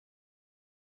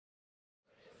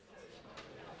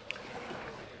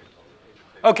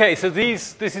Okay, so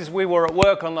we were at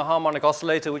work on the harmonic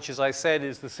oscillator, which, as I said,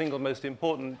 is the single most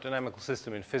important dynamical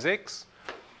system in physics.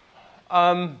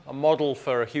 A model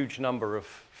for a huge number of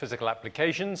physical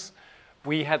applications.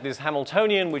 We had this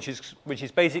Hamiltonian, which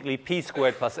is basically p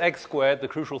squared plus x squared. The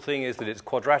crucial thing is that it's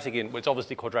quadratic in, well, it's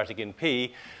obviously quadratic in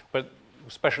p, but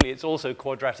especially it's also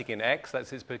quadratic in x.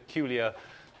 That's its peculiar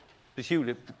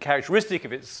characteristic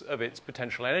of its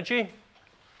potential energy.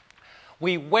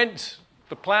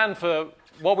 The plan for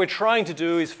what we're trying to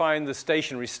do is find the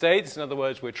stationary states. In other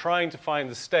words, we're trying to find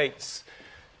the states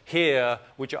here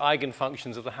which are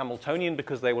eigenfunctions of the Hamiltonian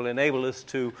because they will enable us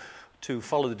to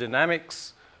follow the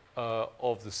dynamics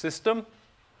of the system.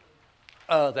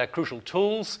 They're crucial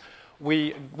tools.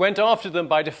 We went after them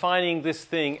by defining this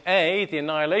thing A, the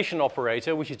annihilation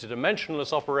operator, which is a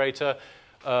dimensionless operator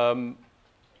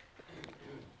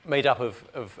made up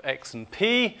of x and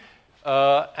p.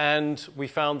 And we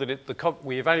found that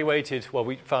we evaluated, well,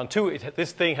 we found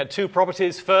this thing had two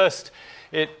properties. First,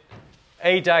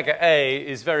 A dagger A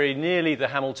is very nearly the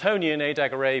Hamiltonian. A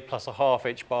dagger A plus a half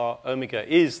h bar omega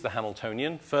is the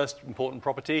Hamiltonian. First important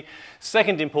property.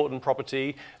 Second important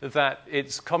property, that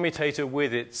its commutator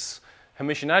with its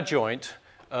Hermitian adjoint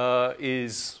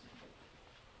is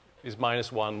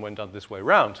 -1 when done this way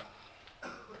round.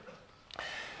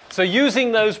 So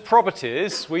using those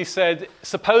properties, we said,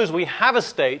 suppose we have a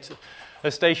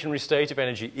stationary state of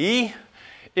energy E.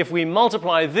 If we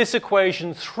multiply this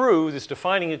equation through, this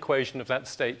defining equation of that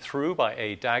state through by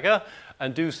A dagger,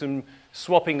 and do some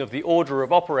swapping of the order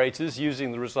of operators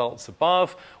using the results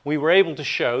above, we were able to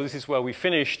show, this is where we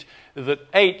finished, that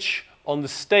H on the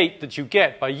state that you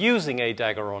get by using A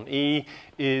dagger on E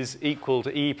is equal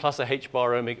to E plus a h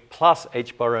bar omega plus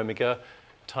h bar omega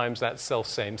times that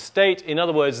self-same state. In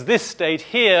other words, this state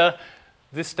here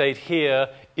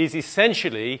is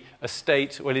essentially a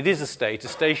state, well, it is a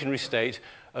stationary state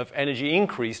of energy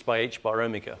increased by h bar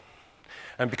omega.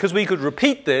 And because we could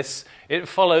repeat this, it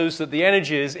follows that the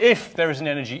energies, if there is an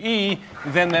energy E,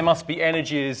 then there must be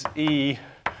energies E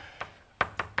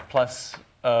plus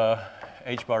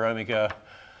h bar omega,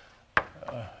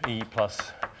 E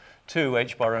plus 2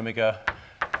 h bar omega,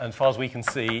 and as far as we can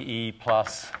see, E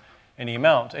plus any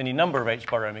number of h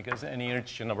bar omegas, any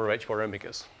integer number of h bar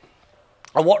omegas.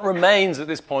 And what remains at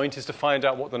this point is to find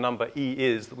out what the number E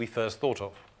is that we first thought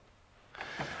of.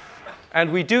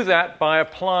 And we do that by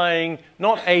applying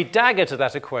not A dagger to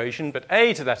that equation, but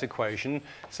A to that equation.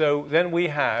 So then we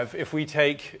have, if we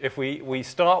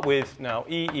start with now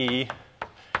EE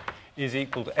is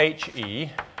equal to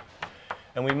HE,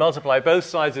 and we multiply both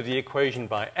sides of the equation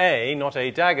by A, not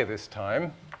A dagger this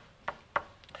time,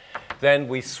 then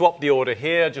we swap the order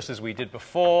here, just as we did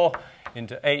before,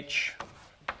 into HA,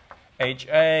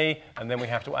 and then we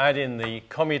have to add in the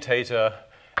commutator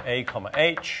A comma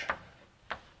H,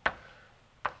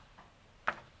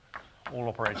 all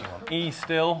operating on E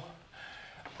still.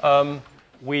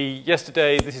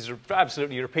 Yesterday, this is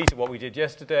absolutely repeated what we did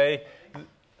yesterday.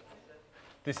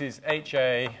 This is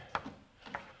HA.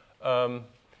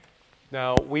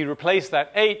 Now, we replace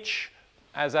that H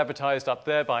as advertised up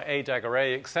there by A dagger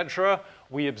A, etc.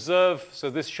 We observe, so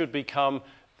this should become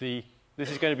this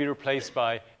is going to be replaced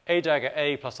by A dagger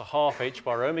A plus a half h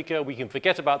bar omega. We can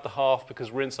forget about the half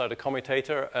because we're inside a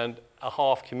commutator and a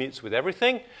half commutes with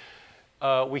everything.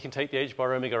 We can take the h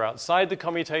bar omega outside the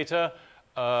commutator,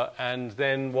 and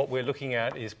then what we're looking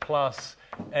at is plus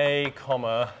A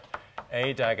comma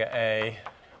A dagger A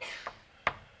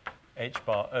h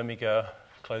bar omega,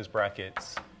 close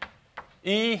brackets,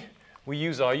 E. We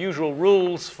use our usual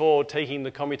rules for taking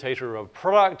the commutator of a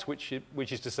product, which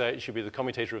is to say it should be the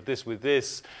commutator of this, with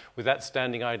that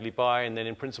standing idly by, and then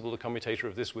in principle the commutator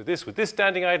of this with this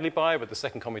standing idly by, but the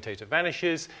second commutator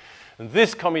vanishes. And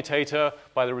this commutator,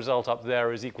 by the result up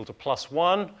there, is equal to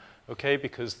 +1, okay,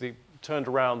 because the turned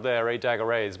around there, A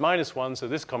dagger A is -1, so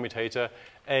this commutator,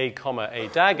 A comma A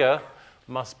dagger,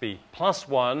 must be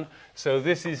 +1. So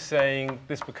this is saying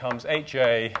this becomes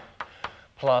HA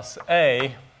plus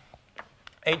A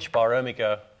h bar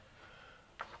omega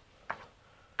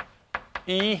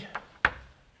E.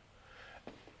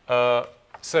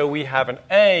 So we have an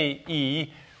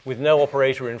AE with no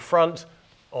operator in front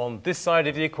on this side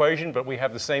of the equation, but we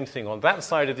have the same thing on that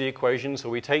side of the equation. So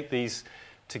we take these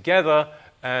together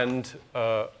and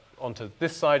onto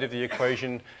this side of the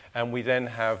equation, and we then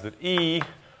have that E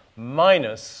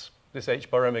minus this h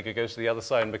bar omega goes to the other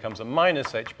side and becomes a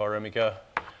minus h bar omega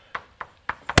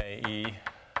AE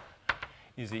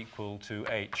is equal to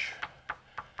HAE,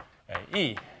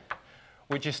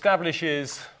 which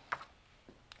establishes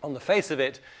on the face of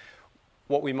it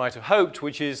what we might have hoped,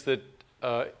 which is that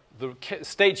the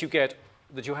state you get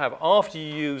that you have after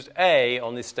you used A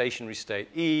on this stationary state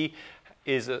E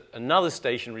is another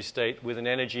stationary state with an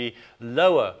energy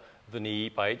lower than E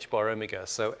by h bar omega.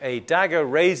 So A dagger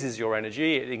raises your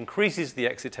energy, it increases the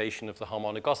excitation of the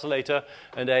harmonic oscillator,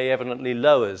 and A evidently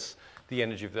lowers the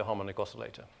energy of the harmonic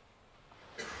oscillator.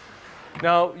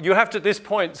 Now, you have to, at this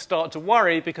point, start to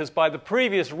worry, because by the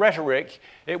previous rhetoric,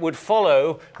 it would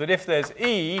follow that if there's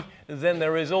E, then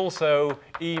there is also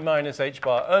E minus h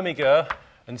bar omega,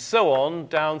 and so on,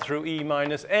 down through E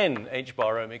minus n h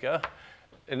bar omega.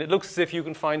 And it looks as if you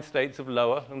can find states of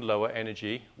lower and lower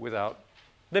energy without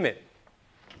limit.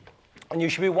 And you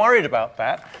should be worried about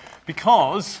that,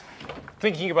 because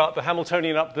thinking about the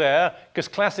Hamiltonian up there, because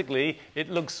classically it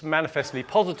looks manifestly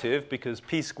positive, because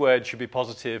p squared should be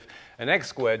positive and x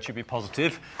squared should be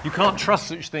positive. You can't trust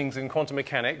such things in quantum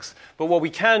mechanics, but what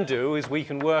we can do is we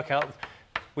can work out,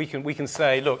 we can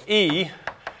say, look, E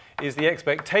is the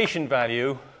expectation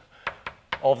value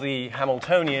of the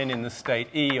Hamiltonian in the state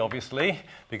E, obviously,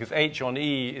 because h on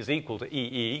E is equal to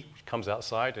EE, which comes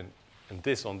outside, and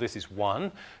this on this is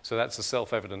 1. So that's a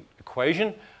self-evident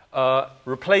equation.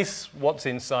 Replace what's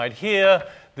inside here.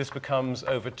 This becomes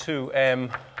over 2m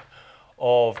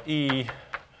of E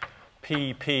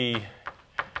P P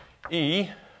E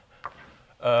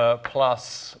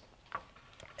plus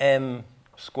m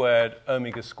squared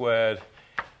omega squared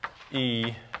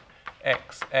E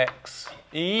x x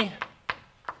E.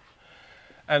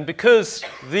 And because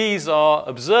these are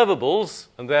observables,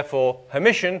 and therefore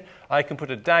Hermitian, I can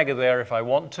put a dagger there if I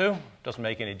want to. Doesn't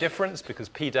make any difference, because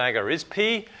P dagger is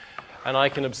P. And I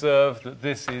can observe that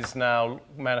this is now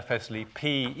manifestly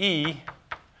PE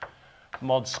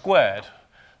mod squared.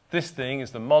 This thing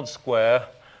is the mod square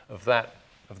of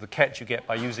the ket you get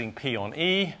by using P on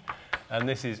E. And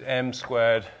this is m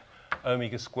squared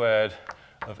omega squared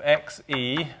of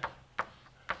xe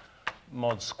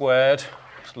mod squared,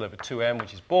 still over 2m,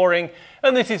 which is boring.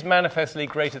 And this is manifestly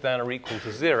greater than or equal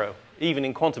to 0. Even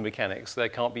in quantum mechanics, there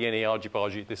can't be any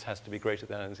argy-bargy. This has to be greater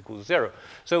than or equal to 0.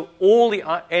 So all the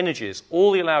energies,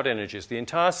 all the allowed energies, the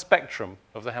entire spectrum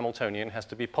of the Hamiltonian has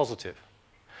to be positive.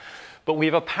 But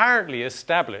we've apparently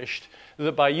established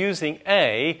that by using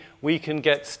A, we can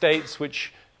get states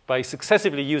which, by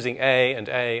successively using A and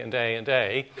A and A and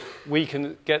A, we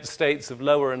can get states of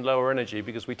lower and lower energy,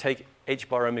 because we take h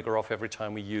bar omega off every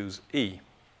time we use E.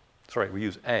 Sorry, we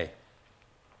use A.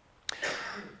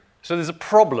 So there's a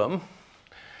problem,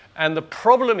 and the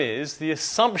problem is the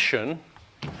assumption.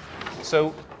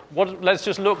 So let's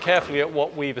just look carefully at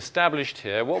what we've established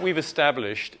here. What we've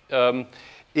established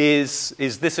is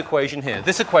this equation here.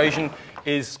 This equation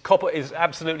is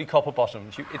absolutely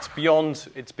copper-bottomed. It's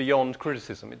beyond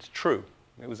criticism. It's true.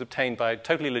 It was obtained by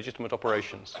totally legitimate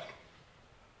operations.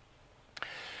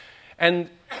 And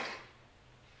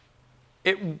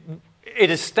it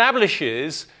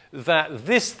establishes that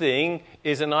this thing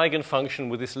is an eigenfunction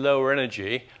with this lower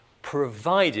energy,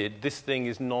 provided this thing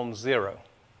is non-zero.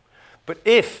 But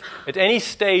if, at any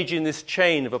stage in this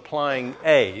chain of applying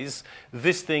A's,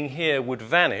 this thing here would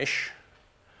vanish,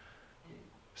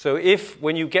 so if,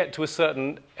 when you get to a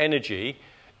certain energy,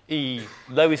 E,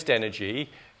 lowest energy,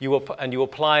 and you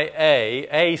apply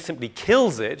A simply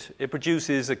kills it, it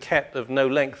produces a ket of no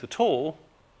length at all,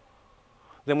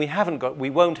 then we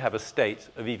won't have a state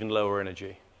of even lower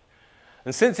energy.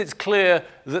 And since it's clear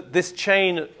that this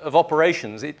chain of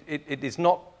operations,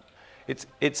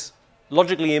 it's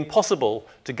logically impossible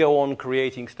to go on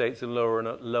creating states of lower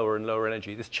and lower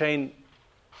energy. This chain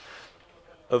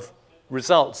of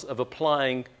results of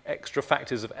applying extra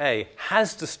factors of A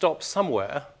has to stop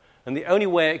somewhere, and the only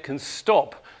way it can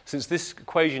stop, since this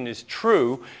equation is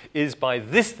true, is by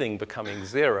this thing becoming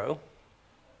 0.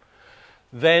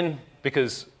 Then,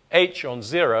 because h on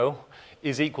 0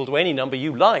 is equal to any number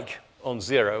you like on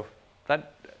 0.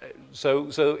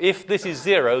 So if this is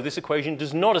 0, this equation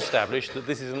does not establish that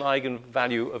this is an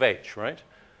eigenvalue of h, right?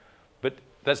 But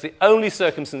that's the only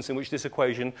circumstance in which this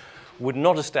equation would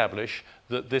not establish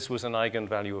that this was an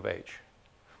eigenvalue of h.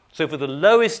 So for the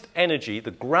lowest energy,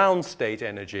 the ground state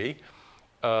energy,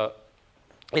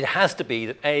 it has to be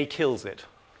that A kills it.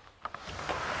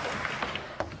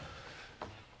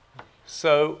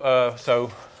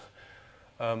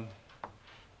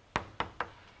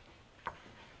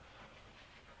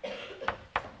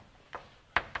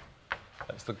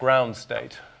 That's the ground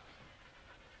state.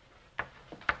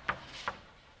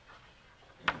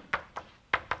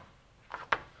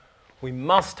 We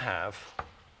must have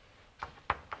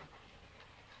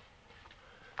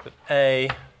that A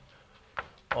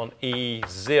on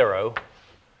E0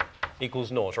 equals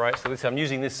 0, right? So I'm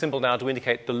using this symbol now to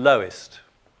indicate the lowest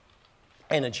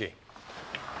energy.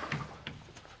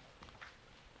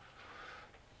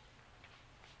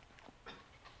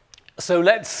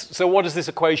 So what does this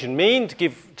equation mean? To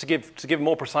give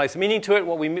more precise meaning to it,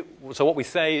 what we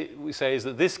say is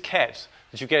that this ket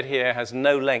that you get here has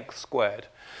no length squared.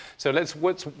 So let's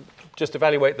just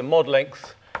evaluate the mod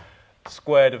length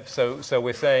squared of, so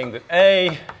we're saying that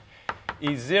A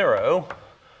E0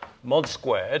 mod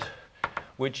squared,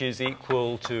 which is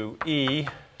equal to E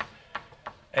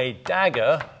A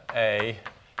dagger A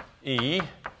E,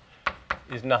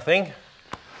 is nothing.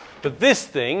 But this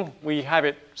thing, we have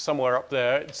it somewhere up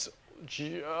there, it's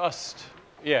just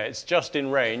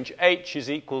in range. H is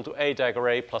equal to A dagger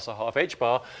A plus a half H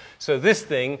bar. So this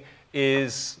thing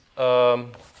is,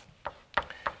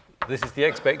 this is the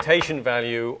expectation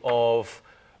value of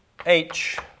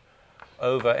H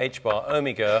over H bar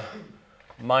omega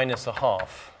minus a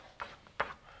half.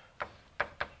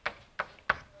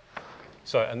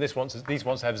 So, and these ones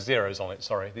have zeros on it,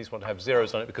 sorry. These ones have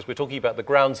zeros on it because we're talking about the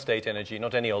ground state energy,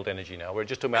 not any old energy now. We're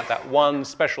just talking about that one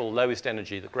special lowest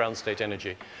energy, the ground state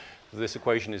energy, that this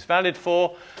equation is valid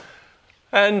for.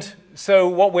 And so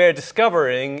what we're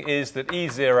discovering is that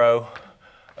E0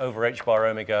 over H bar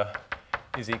omega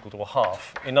is equal to a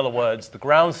half. In other words, the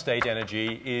ground state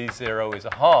energy, E0, is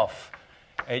a half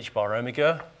H bar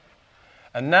omega.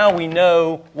 And now we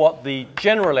know what the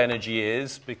general energy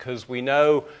is because we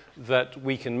know that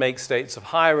we can make states of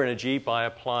higher energy by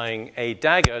applying a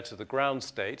dagger to the ground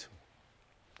state,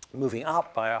 moving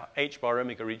up by a H bar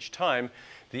omega each time.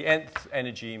 The nth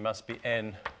energy must be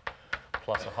n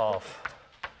plus a half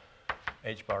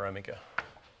H bar omega.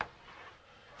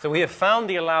 So we have found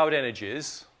the allowed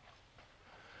energies.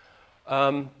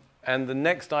 And the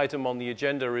next item on the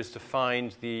agenda is to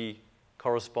find the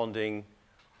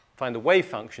wave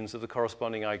functions of the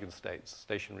corresponding eigenstates,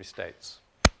 stationary states.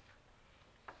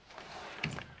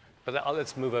 But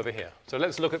let's move over here. So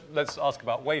let's ask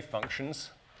about wave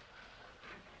functions.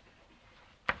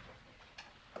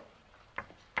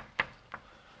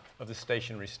 Of the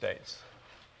stationary states.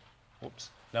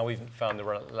 Whoops. Now we've found the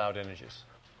allowed energies.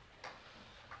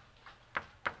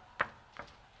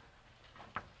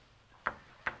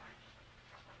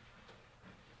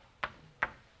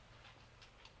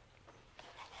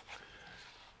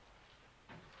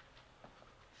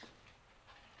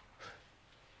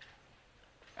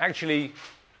 Actually,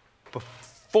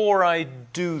 before I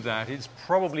do that, it's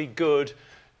probably good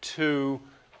to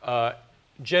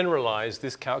generalize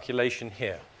this calculation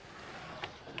here.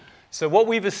 So what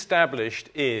we've established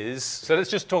is, so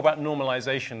let's just talk about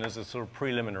normalization as a sort of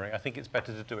preliminary. I think it's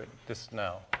better to do it this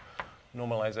now,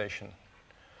 normalization.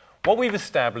 What we've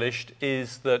established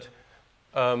is that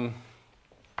A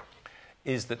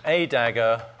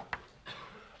dagger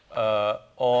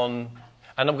on,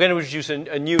 and I'm going to introduce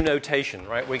a new notation,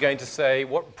 right? We're going to say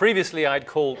what previously I'd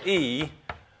called E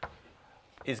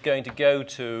is going to go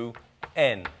to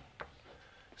N.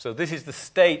 So this is the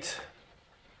state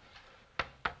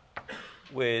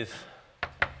with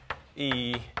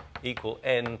E equal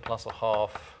N plus a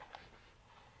half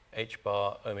H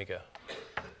bar omega.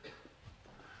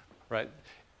 Right?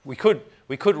 We could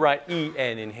write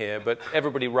En in here, but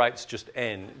everybody writes just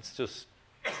N. It's just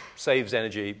saves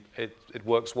energy. It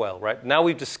works well, right? Now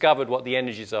we've discovered what the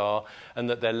energies are and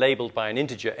that they're labeled by an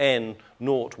integer N,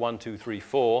 0, 1, 2, 3,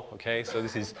 4. Okay, so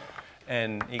this is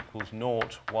N equals 0,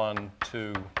 1,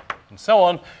 2, and so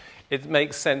on. It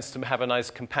makes sense to have a nice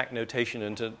compact notation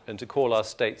and to call our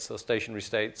states, our stationary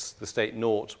states, the state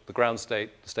 0, the ground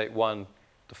state, the state 1,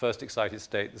 the first excited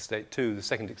state, the state 2, the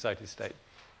second excited state.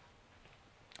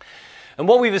 And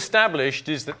what we've established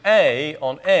is that A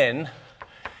on N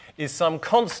is some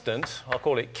constant, I'll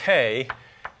call it K,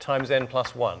 times N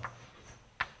plus 1.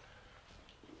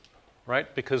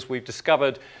 Right? Because we've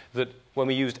discovered that when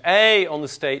we used A on the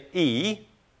state E,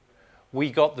 we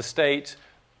got the state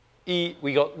E,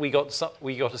 we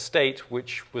got a state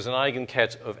which was an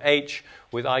eigenket of H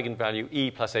with eigenvalue E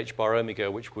plus H bar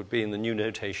omega, which would be in the new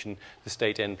notation the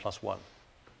state N plus 1.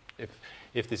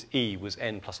 If this E was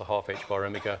N plus a half H bar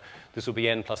omega, this will be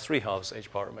N plus 3 halves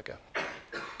H bar omega.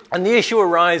 And the issue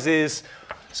arises,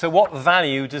 so what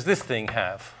value does this thing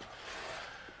have?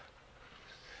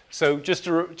 So just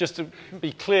to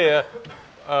be clear,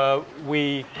 so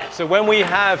when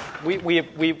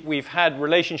we've had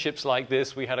relationships like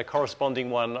this, we had a corresponding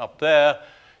one up there.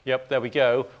 Yep, there we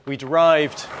go.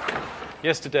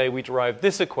 Yesterday we derived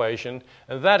this equation,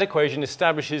 and that equation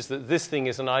establishes that this thing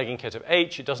is an eigenket of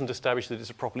H. It doesn't establish that it's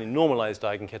a properly normalized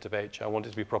eigenket of H. I want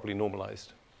it to be properly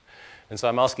normalized. And so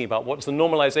I'm asking about what's the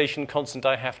normalization constant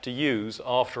I have to use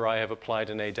after I have applied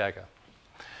an A dagger.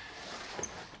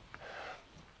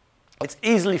 It's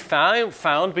easily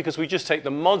found because we just take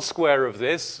the mod square of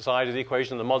this side of the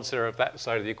equation and the mod square of that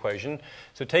side of the equation.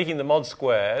 So taking the mod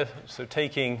square, so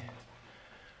taking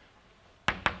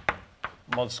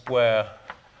mod square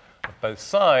of both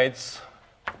sides,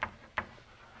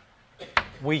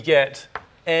 we get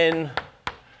n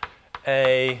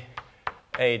a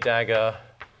dagger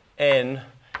n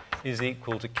is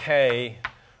equal to k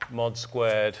mod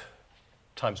squared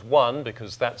times 1,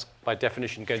 because that's by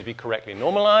definition going to be correctly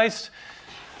normalized.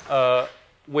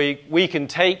 We can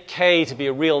take k to be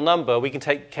a real number. We can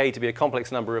take k to be a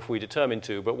complex number if we determine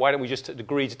to, but why don't we just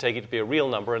agree to take it to be a real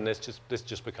number, and this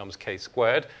just becomes k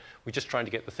squared. We're just trying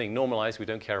to get the thing normalized. We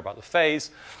don't care about the phase.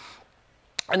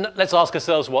 And let's ask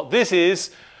ourselves what this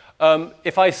is.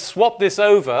 If I swap this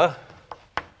over,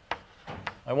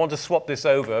 I want to swap this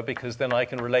over because then I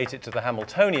can relate it to the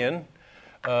Hamiltonian.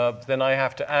 Then I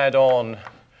have to add on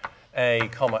a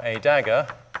comma a dagger,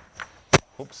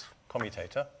 oops,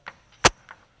 commutator.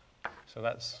 So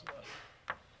that's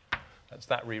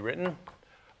that rewritten.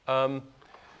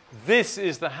 This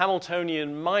is the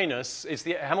Hamiltonian minus, it's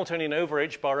the Hamiltonian over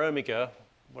h bar omega.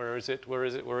 Where is it? Where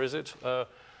is it? Where is it?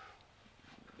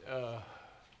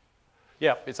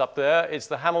 Yeah, it's up there. It's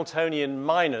the Hamiltonian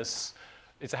minus,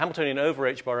 it's a Hamiltonian over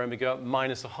h bar omega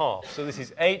minus a half. So this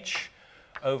is h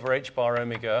over h bar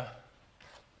omega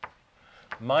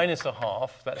minus a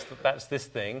half. That's this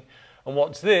thing. And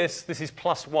what's this? This is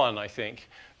plus 1, I think,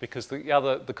 because the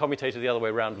commutator the other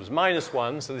way around was minus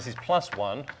 1, so this is plus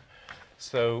 1.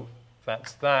 So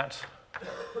that's that.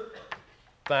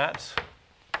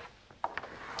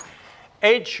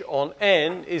 H on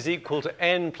n is equal to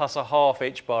n plus a half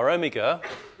h bar omega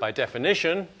by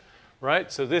definition,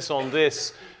 right? So this on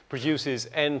this produces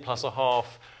n plus a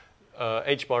half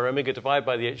h bar omega divided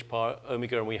by the h bar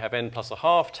omega, and we have n plus a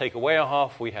half. Take away a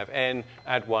half, we have n.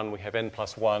 Add 1, we have n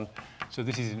plus 1. So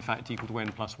this is in fact equal to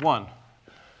n plus 1.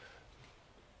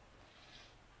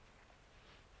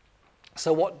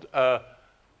 So what?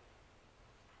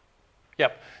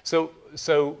 Yep. So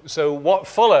what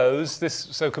follows?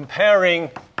 So comparing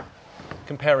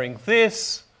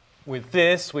this with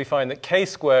this, we find that k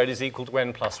squared is equal to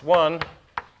n plus 1.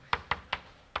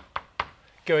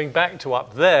 Going back to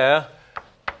up there,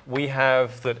 we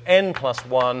have that n plus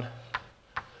 1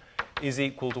 is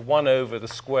equal to 1 over the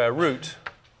square root.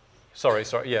 Sorry,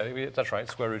 yeah, that's right,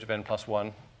 square root of n plus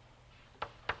 1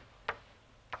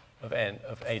 of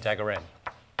a dagger n.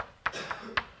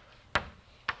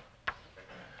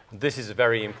 This is a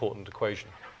very important equation.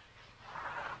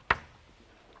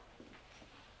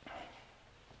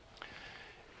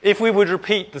 If we would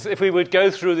repeat this, if we would go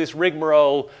through this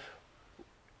rigmarole,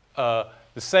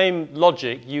 the same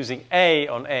logic using a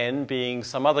on n being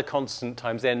some other constant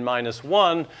times n minus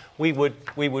 1, we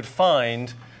would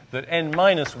find that n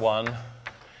minus 1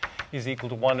 is equal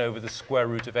to 1 over the square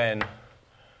root of n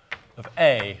of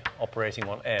a operating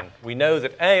on n. We know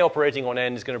that a operating on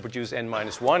n is going to produce n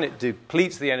minus 1. It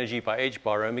depletes the energy by h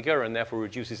bar omega and therefore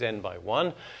reduces n by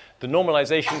 1. The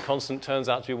normalization constant turns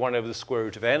out to be 1 over the square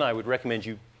root of n. I would recommend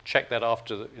you check that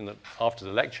after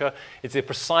the lecture. It's a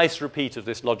precise repeat of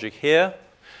this logic here.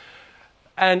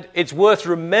 And it's worth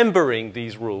remembering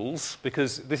these rules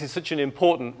because this is such an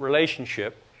important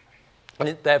relationship.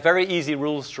 And they're very easy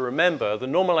rules to remember. The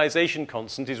normalization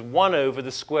constant is 1 over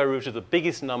the square root of the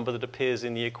biggest number that appears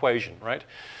in the equation, right?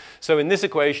 So in this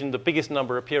equation, the biggest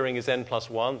number appearing is n plus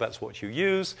 1. That's what you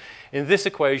use. In this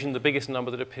equation, the biggest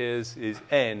number that appears is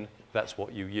n. That's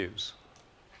what you use.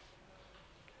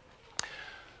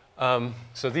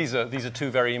 So these are two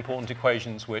very important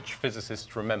equations which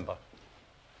physicists remember.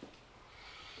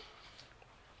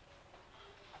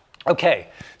 Okay,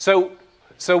 so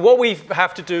what we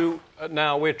have to do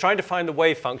now, we're trying to find the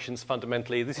wave functions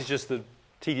fundamentally. This is just the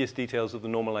tedious details of the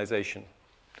normalization.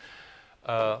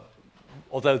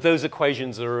 Although those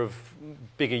equations are of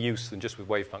bigger use than just with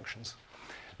wave functions.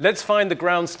 Let's find the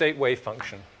ground state wave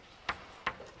function.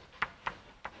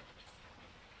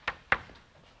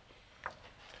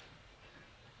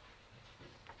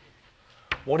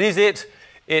 What is it?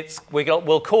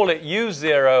 We'll call it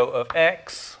u0 of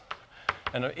x,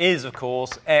 and it is, of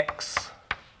course, x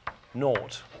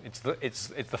naught. It's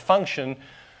the function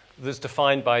that's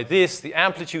defined by this, the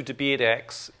amplitude to be at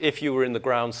x, if you were in the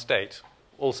ground state,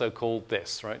 also called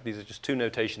this, right? These are just two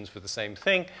notations for the same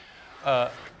thing.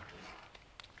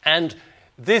 And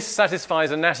this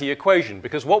satisfies a Natty equation,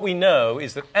 because what we know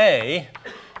is that A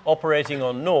operating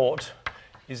on naught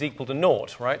is equal to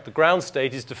naught, right? The ground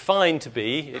state is defined to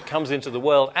be, it comes into the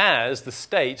world as the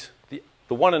state,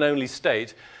 the one and only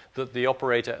state that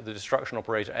the destruction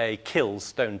operator A kills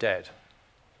stone dead.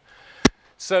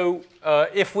 So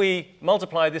if we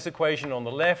multiply this equation on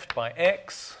the left by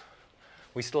x,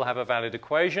 we still have a valid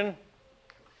equation.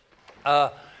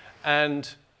 And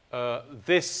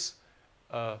let's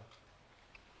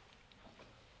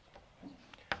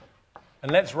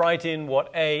write in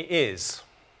what A is.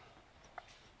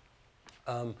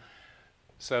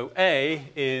 So A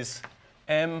is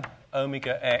m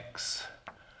omega x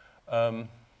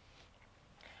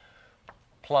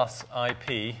plus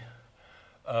IP.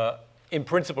 In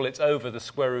principle, it's over the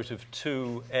square root of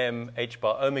 2m h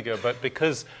bar omega, but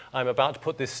because I'm about to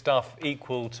put this stuff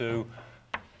equal to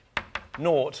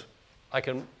naught, I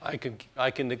can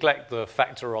neglect the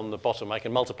factor on the bottom. I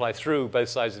can multiply through both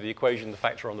sides of the equation, the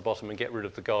factor on the bottom, and get rid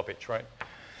of the garbage, right?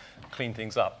 Clean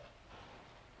things up.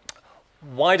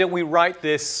 Why don't we write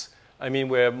this? I mean,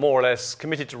 we're more or less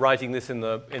committed to writing this in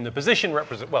the position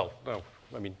represent. Well, no,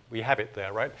 I mean, we have it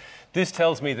there, right? This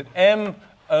tells me that m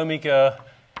omega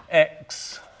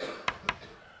x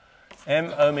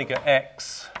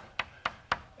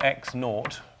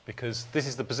naught, because this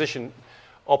is the position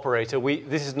operator.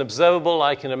 This is an observable.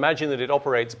 I can imagine that it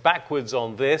operates backwards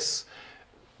on this.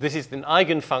 This is an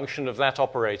eigenfunction of that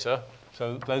operator.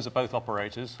 So those are both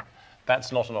operators.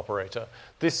 That's not an operator.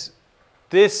 This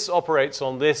operates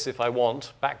on this if I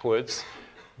want, backwards.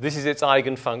 This is its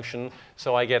eigenfunction.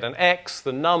 So I get an x,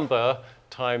 the number,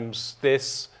 times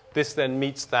this. This then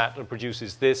meets that and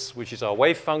produces this, which is our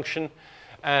wave function.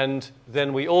 And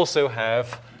then we also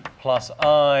have plus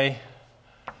I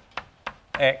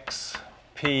x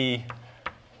p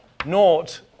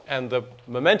naught. And the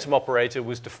momentum operator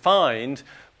was defined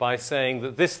by saying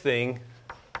that this thing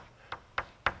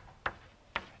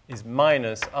is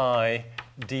minus I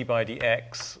d by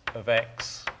dx of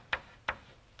x.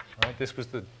 Right? This was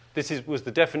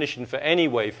the definition for any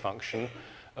wave function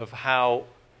of how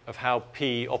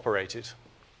p operated.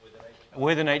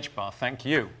 With an h bar. Thank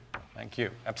you. Thank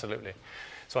you. Absolutely.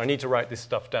 So I need to write this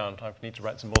stuff down. I need to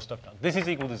write some more stuff down. This is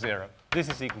equal to 0. This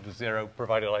is equal to 0,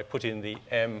 provided I put in the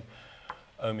m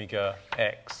omega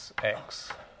x.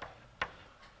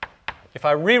 If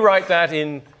I rewrite that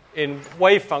in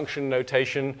wave function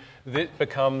notation, that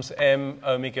becomes m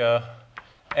omega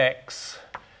x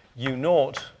u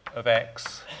naught of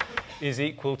x is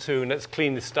equal to, and let's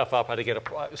clean this stuff up, how to get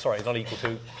a, sorry, not equal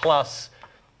to, plus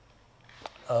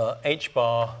h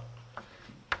bar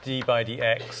d by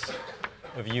dx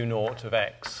of u naught of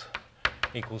x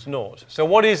equals naught. So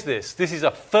what is this? This is a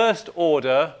first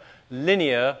order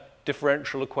linear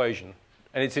differential equation.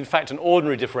 And it's in fact an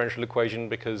ordinary differential equation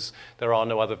because there are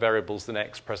no other variables than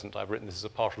x present. I've written this as a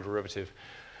partial derivative.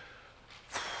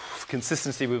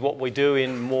 Consistency with what we do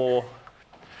in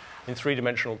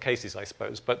three-dimensional cases, I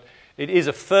suppose. But it is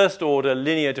a first order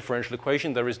linear differential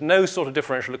equation. There is no sort of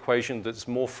differential equation that's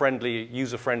more friendly,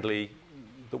 user-friendly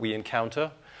that we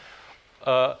encounter.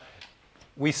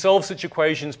 We solve such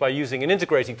equations by using an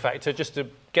integrating factor. Just to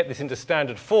get this into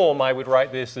standard form, I would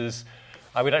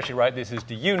actually write this as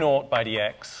du naught by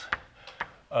dx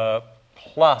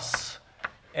plus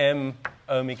m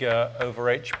omega over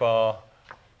h bar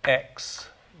x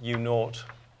u naught.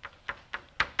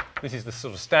 This is the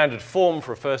sort of standard form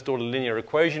for a first order linear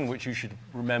equation, which you should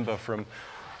remember from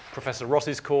Professor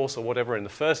Ross's course or whatever in the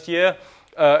first year.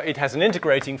 It has an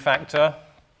integrating factor,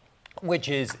 which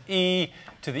is e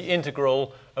to the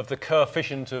integral of the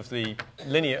coefficient of the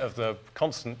linear, of the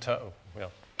constant term,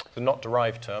 well, the not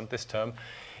derived term, this term,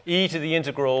 e to the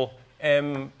integral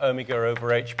m omega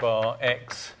over h bar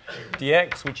x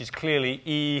dx, which is clearly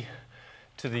e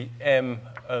to the m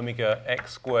omega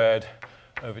x squared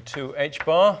over 2 h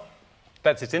bar.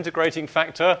 That's its integrating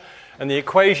factor. And the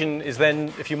equation is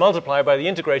then, if you multiply by the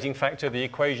integrating factor, the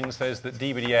equation says that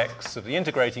d by dx of the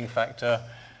integrating factor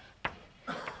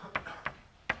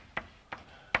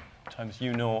times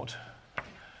u naught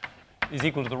is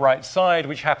equal to the right side,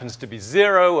 which happens to be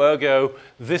 0. Ergo,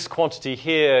 this quantity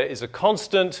here is a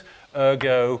constant.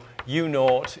 Ergo, u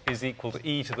naught is equal to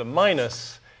e to the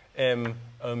minus m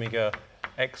omega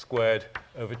x squared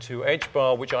over 2 h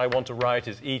bar, which I want to write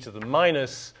as e to the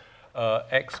minus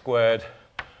x squared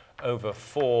over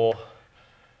 4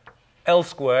 L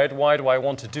squared. Why do I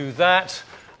want to do that?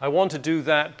 I want to do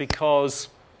that because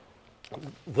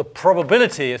the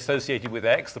probability associated with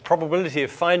x, the probability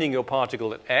of finding your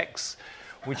particle at x,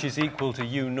 which is equal to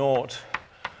u naught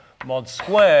mod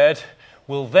squared,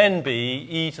 will then be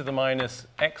e to the minus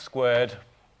x squared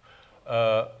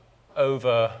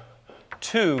over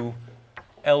 2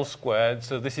 L squared.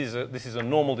 So this is a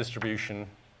normal distribution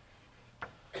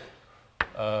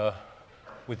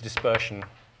with dispersion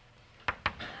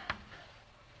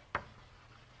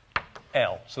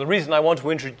L. So the reason I want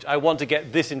to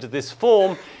get this into this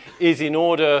form is in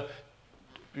order,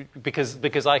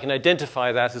 because I can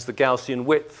identify that as the Gaussian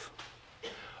width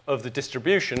of the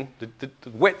distribution, the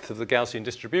width of the Gaussian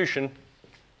distribution.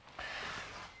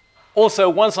 Also,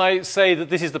 once I say that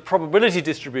this is the probability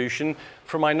distribution,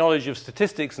 from my knowledge of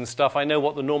statistics and stuff, I know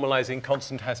what the normalizing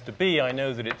constant has to be. I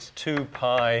know that it's 2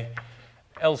 pi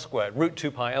L squared, root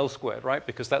 2 pi L squared, right?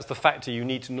 Because that's the factor you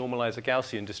need to normalize a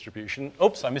Gaussian distribution.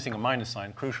 Oops, I'm missing a minus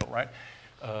sign. Crucial, right?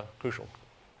 Crucial.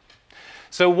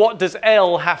 So what does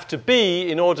L have to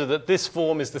be in order that this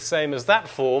form is the same as that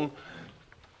form?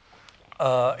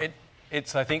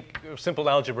 It's, I think, simple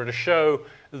algebra to show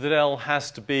that L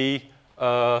has to be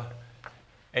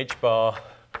h bar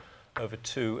over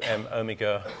 2m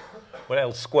omega. Well,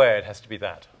 L squared has to be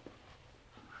that.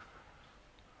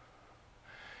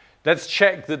 Let's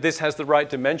check that this has the right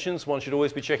dimensions. One should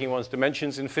always be checking one's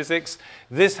dimensions in physics.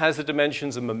 This has the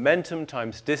dimensions of momentum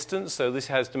times distance. So this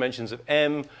has dimensions of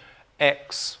m,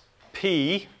 x,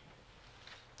 p.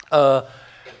 So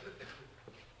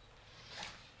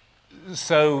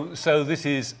this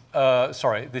is,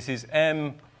 this is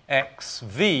m, x,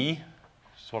 v.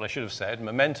 That's what I should have said.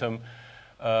 Momentum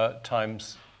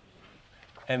times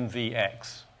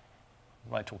mvx.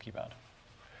 What am I talking about?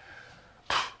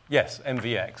 Yes,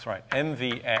 mvx, right.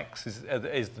 mvx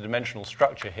is the dimensional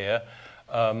structure here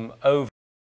over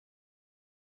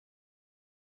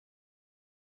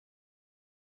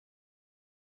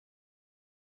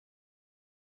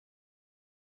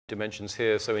dimensions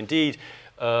here. So indeed,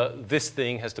 this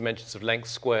thing has dimensions of length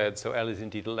squared, so L is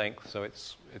indeed a length, so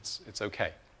it's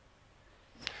okay.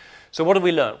 So what have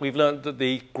we learned? We've learned that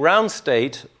the ground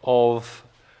state of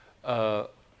a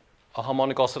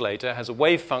harmonic oscillator has a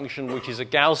wave function which is a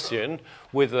Gaussian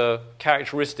with a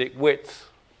characteristic width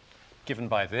given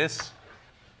by this.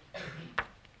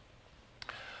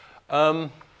 And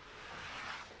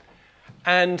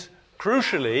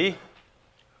crucially,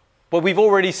 well, we've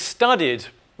already studied,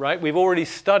 right? We've already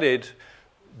studied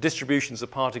distributions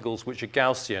of particles which are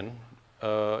Gaussian,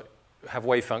 have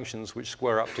wave functions which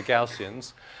square up to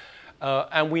Gaussians.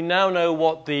 And we now know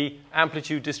what the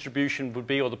amplitude distribution would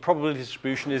be, or the probability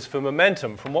distribution is for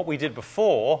momentum. From what we did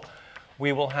before,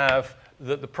 we will have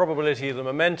that the probability of the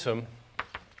momentum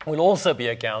will also be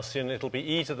a Gaussian. It'll be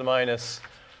e to the minus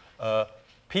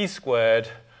p squared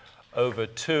over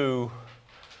 2,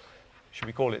 should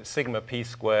we call it sigma p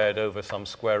squared over some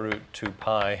square root 2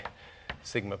 pi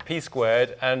sigma p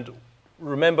squared. And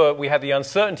remember, we had the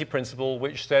uncertainty principle,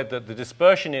 which said that the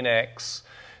dispersion in x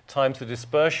times the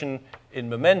dispersion in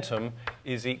momentum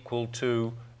is equal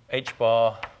to h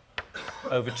bar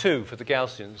over 2 for the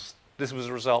Gaussians. This was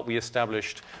a result we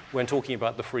established when talking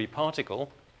about the free particle.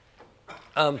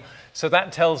 So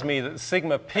that tells me that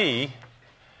sigma p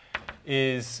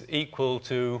is equal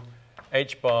to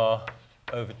h bar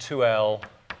over 2L.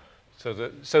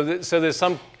 So there's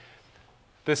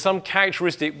some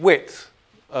characteristic width,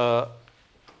 there's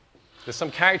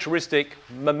some characteristic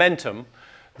momentum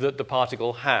that the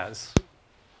particle has.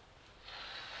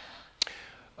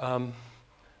 Now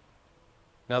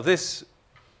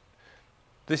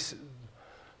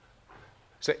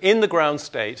so in the ground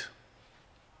state,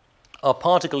 our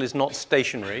particle is not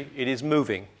stationary, it is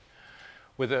moving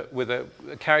with a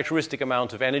characteristic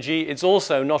amount of energy. It's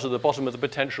also not at the bottom of the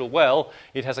potential well,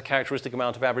 it has a characteristic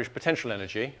amount of average potential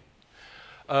energy.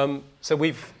 So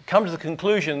we've come to the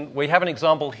conclusion, we have an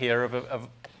example here of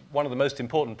one of the most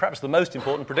important, perhaps the most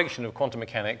important prediction of quantum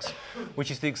mechanics,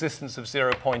 which is the existence of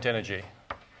zero-point energy.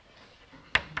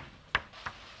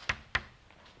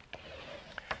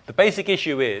 The basic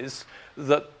issue is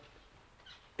that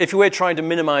if we're trying to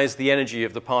minimize the energy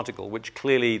of the particle, which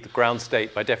clearly the ground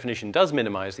state by definition does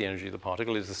minimize the energy of the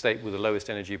particle, is the state with the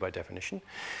lowest energy by definition.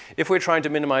 If we're trying to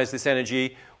minimize this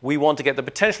energy, we want to get the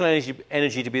potential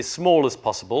energy to be as small as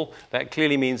possible. That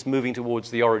clearly means moving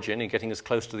towards the origin and getting as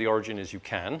close to the origin as you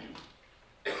can.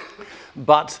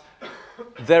 But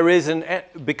there is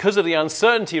because of the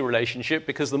uncertainty relationship,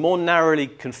 because the more narrowly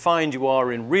confined you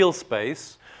are in real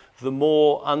space, the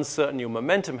more uncertain your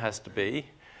momentum has to be.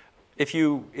 If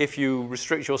you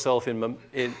restrict yourself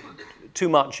too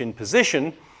much in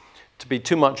position, to be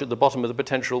too much at the bottom of the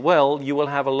potential well, you will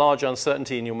have a large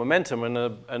uncertainty in your momentum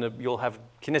and you'll have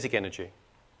kinetic energy.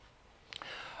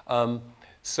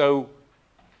 So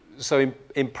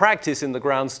in practice, in the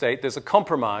ground state, there's a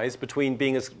compromise between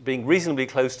being reasonably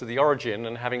close to the origin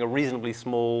and having a reasonably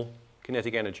small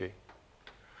kinetic energy.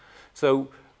 So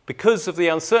because of the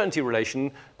uncertainty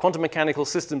relation, quantum mechanical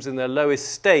systems in their lowest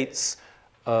states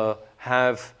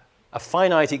have a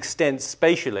finite extent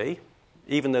spatially,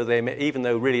 even though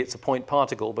really it's a point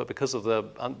particle, but because of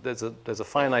there's a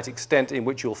finite extent in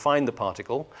which you'll find the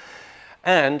particle.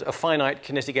 and a finite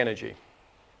kinetic energy.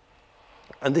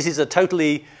 And this is a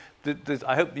totally,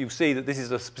 I hope you see that this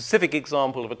is a specific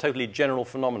example of a totally general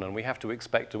phenomenon we have to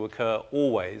expect to occur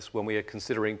always when we are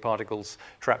considering particles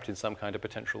trapped in some kind of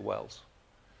potential wells.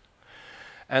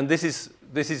 And this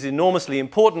is enormously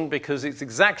important because it's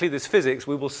exactly this physics,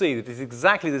 we will see that it's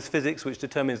exactly this physics which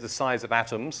determines the size of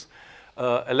atoms.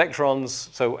 Electrons,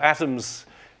 so atoms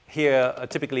here are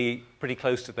typically pretty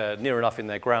close to near enough in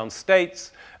their ground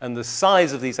states, and the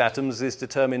size of these atoms is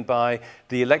determined by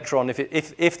the electron.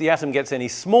 If the atom gets any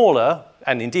smaller,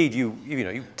 and indeed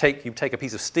you take a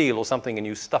piece of steel or something and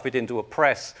you stuff it into a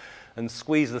press and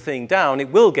squeeze the thing down, it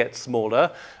will get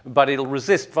smaller, but it'll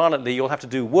resist violently. You'll have to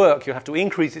do work. You'll have to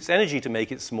increase its energy to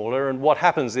make it smaller. And what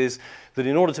happens is that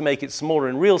in order to make it smaller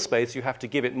in real space, you have to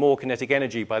give it more kinetic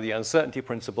energy by the uncertainty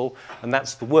principle. And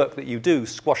that's the work that you do,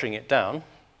 squashing it down.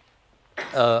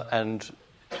 You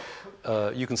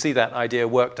can see that idea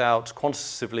worked out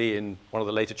quantitatively in one of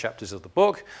the later chapters of the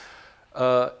book.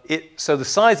 So the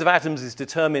size of atoms is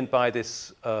determined by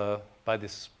this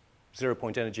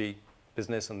zero-point energy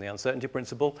business and the uncertainty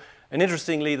principle. And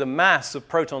interestingly, the mass of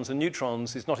protons and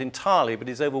neutrons is not entirely, but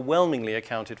is overwhelmingly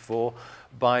accounted for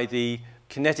by the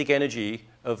kinetic energy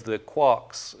of the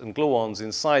quarks and gluons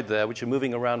inside there, which are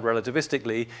moving around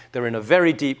relativistically. They're in a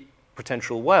very deep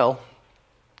potential well,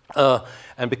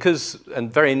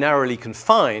 and very narrowly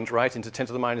confined, right, into 10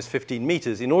 to the minus 15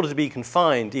 meters. In order to be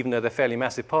confined, even though they're fairly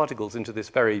massive particles, into this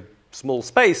very small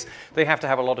space, they have to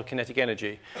have a lot of kinetic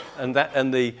energy. And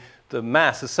the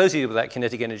mass associated with that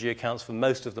kinetic energy accounts for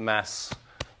most of the mass,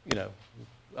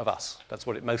 of us. That's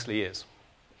what it mostly is.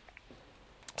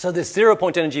 So this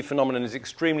zero-point energy phenomenon is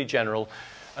extremely general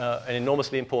and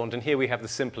enormously important. And here we have the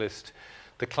simplest,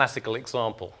 the classical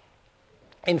example.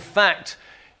 In fact,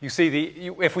 you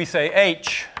see, if we say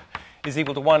H is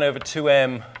equal to 1 over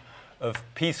 2m of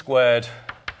p squared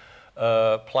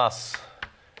plus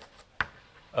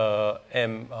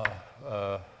m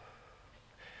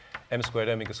squared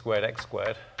omega squared x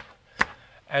squared,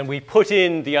 and we put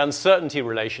in the uncertainty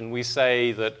relation, we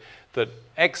say that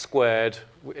x squared,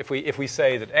 if we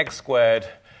say that x squared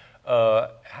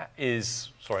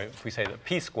if we say that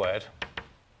p squared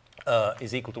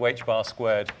is equal to h bar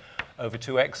squared over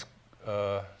 2x,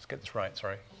 let's get this right,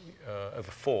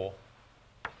 over 4,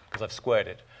 because I've squared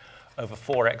it, over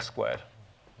 4x squared,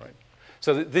 right?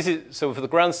 So for the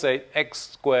ground state,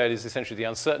 x squared is essentially the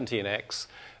uncertainty in x,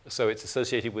 so it's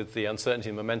associated with the uncertainty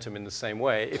and momentum in the same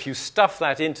way. If you stuff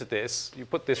that into this, you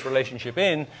put this relationship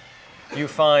in, you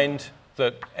find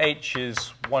that h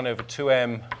is 1 over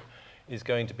 2m is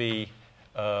going to be,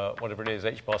 whatever it is,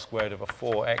 h bar squared over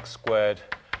 4x squared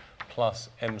plus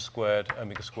m squared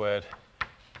omega squared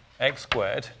x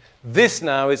squared. This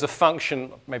now is a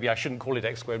function, maybe I shouldn't call it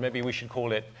x squared, maybe we should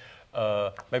call it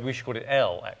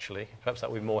L, actually. Perhaps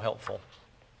that would be more helpful.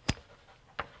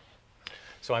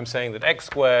 So I'm saying that x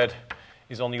squared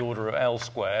is on the order of L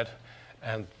squared,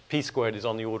 and p squared is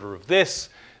on the order of this.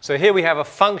 So here we have a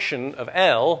function of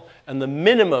L, and the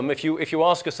minimum, if you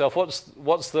ask yourself,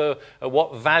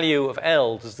 what value of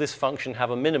L does this function have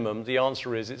a minimum, the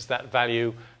answer is it's that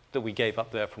value that we gave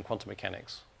up there from quantum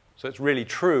mechanics. So it's really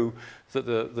true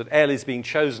that L is being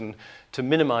chosen to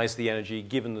minimize the energy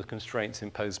given the constraints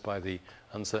imposed by the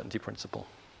uncertainty principle.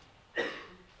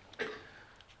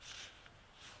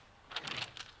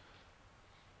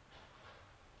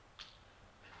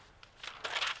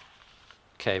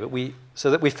 Okay,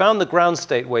 so that we found the ground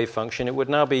state wave function, it would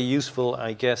now be useful,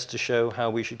 I guess, to show how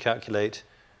we should calculate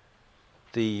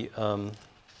the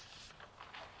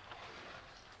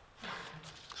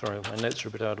sorry, my notes are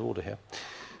a bit out of order here.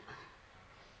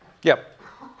 Yep.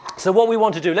 So what we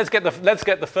want to do, let's get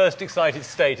the first excited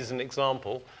state as an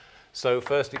example. So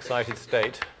first excited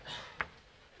state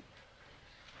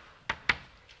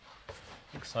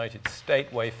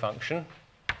wave function.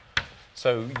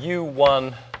 So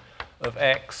u1 of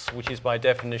x, which is by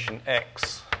definition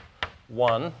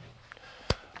x1.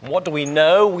 And what do we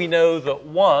know? We know that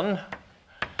 1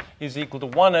 is equal to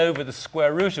 1 over the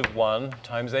square root of 1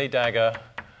 times a dagger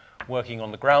working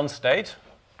on the ground state.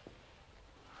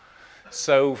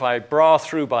 So if I bra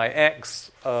through by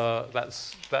x,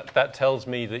 that tells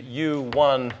me that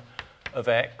u1 of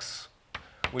x,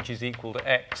 which is equal to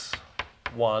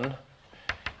x1,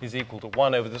 is equal to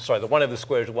 1 over the 1 over the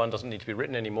square root of 1 doesn't need to be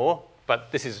written anymore,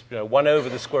 but this is 1 over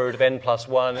the square root of n plus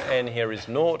 1, n here is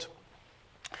 0,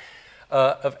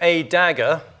 of a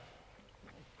dagger,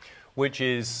 which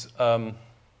is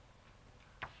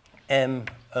m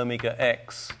omega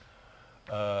x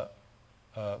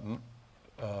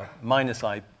minus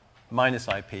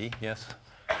ip, yes,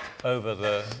 over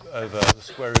the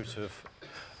square root of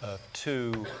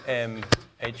 2m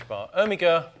h bar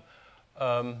omega.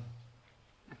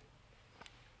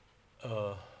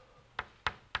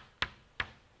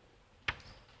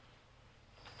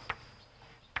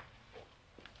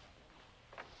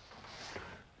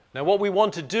 Now what we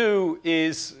want to do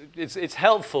is, it's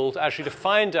helpful to actually to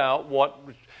find out what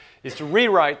is to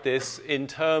rewrite this in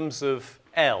terms of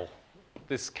L,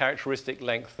 this characteristic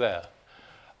length there.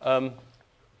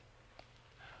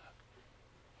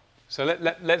 So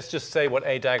let's just say what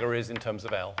A dagger is in terms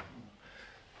of L.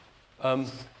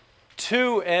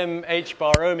 2m h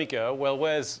bar omega,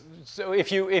 well, so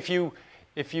if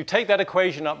you take that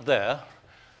equation up there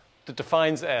that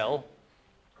defines L,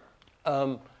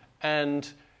 and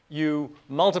you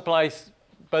multiply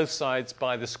both sides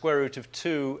by the square root of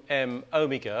 2m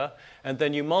omega, and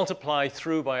then you multiply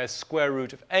through by a square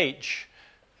root of h,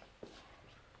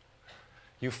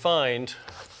 you find,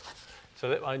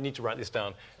 so I need to write this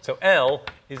down. So L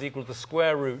is equal to the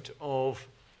square root of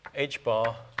h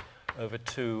bar over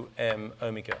 2m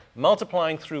omega.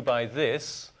 Multiplying through by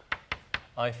this,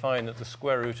 I find that the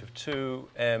square root of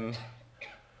 2m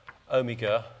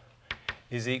omega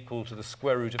is equal to the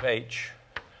square root of h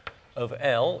over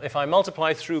L. If I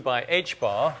multiply through by h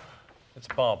bar, it's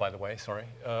bar by the way, sorry.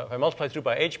 If I multiply through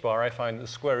by h bar, I find that the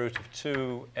square root of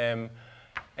 2m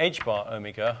h bar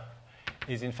omega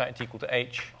is in fact equal to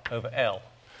h over L.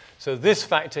 So this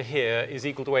factor here is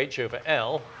equal to h over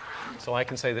L. So I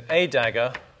can say that A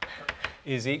dagger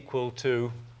is equal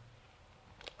to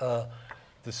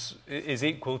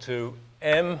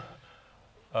m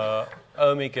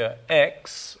omega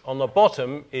x. On the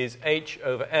bottom is h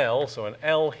over L, so an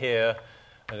L here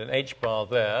and an h bar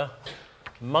there,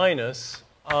 minus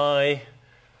I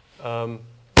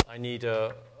need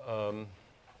a,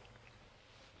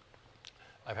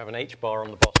 I have an h bar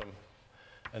on the bottom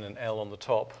and an L on the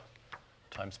top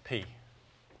times p.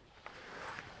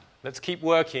 Let's keep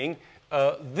working.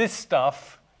 This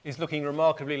stuff is looking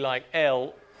remarkably like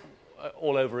L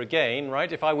all over again,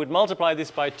 right? If I would multiply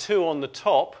this by 2 on the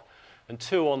top and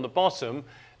 2 on the bottom,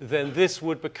 then this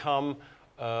would become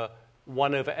 1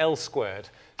 over L squared.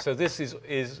 So this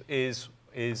is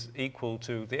equal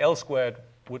to, the L squared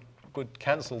would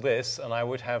cancel this, and I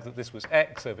would have that this was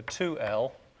x over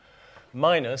 2L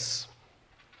minus,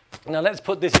 now let's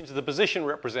put this into the position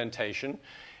representation.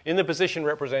 In the position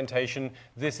representation,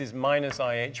 this is minus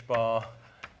IH bar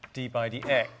d by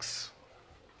dx.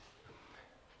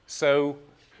 So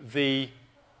the,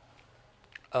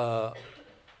 so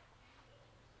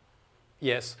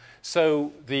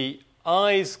the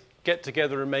i's get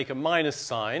together and make a minus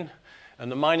sign, and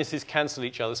the minuses cancel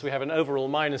each other. So we have an overall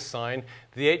minus sign.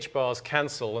 The h bars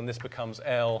cancel, and this becomes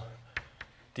L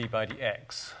d by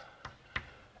dx.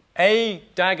 A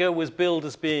dagger was billed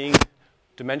as being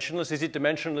dimensionless. Is it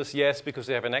dimensionless? Yes, because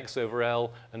they have an x over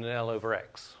L and an L over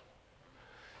x.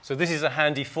 So this is a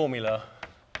handy formula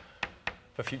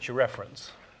for future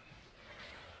reference.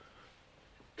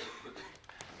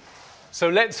 So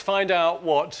let's find out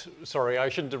what, sorry, I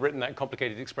shouldn't have written that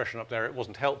complicated expression up there. It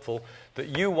wasn't helpful.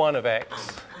 That u1 of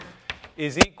x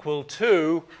is equal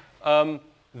to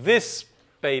this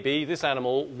baby, this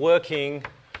animal, working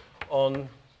on,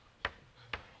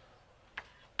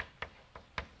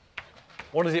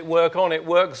 what does it work on? It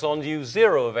works on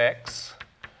u0 of x.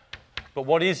 But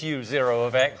what is u0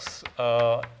 of x?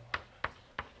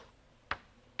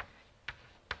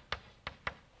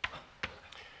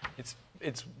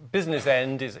 Its business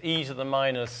end is e to the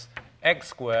minus x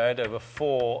squared over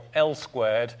 4L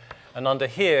squared. And under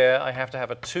here, I have to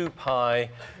have a 2 pi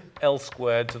L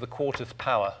squared to the 1/4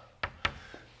 power.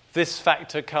 This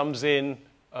factor comes in,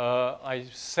 I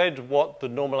said what the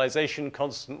normalization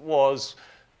constant was.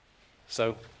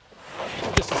 So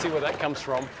just to see where that comes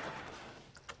from.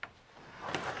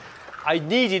 I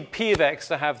needed p of x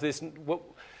to have this.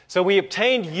 So we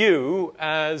obtained u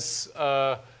as,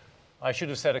 I should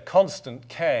have said a constant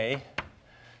k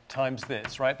times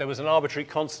this, right? There was an arbitrary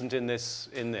constant in this.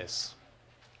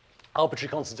 Arbitrary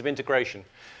constant of integration,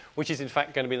 which is in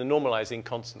fact going to be the normalizing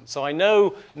constant. So I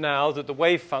know now that the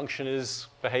wave function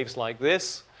behaves like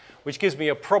this, which gives me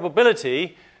a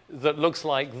probability that looks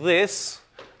like this.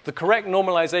 The correct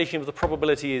normalization of the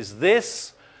probability is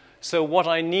this. So what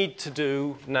I need to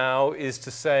do now is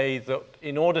to say that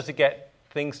in order to get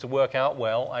things to work out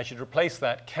well, I should replace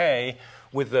that k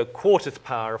with the 1/4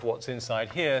 power of what's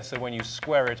inside here. So when you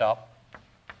square it up,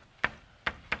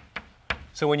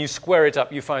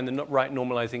 you find the right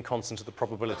normalizing constant of the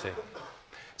probability.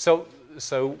 So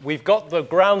we've got the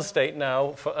ground state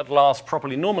now for at last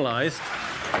properly normalized.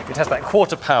 It has that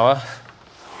 1/4 power.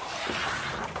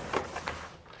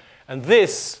 And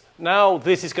this now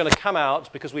this is going to come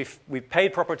out, because we've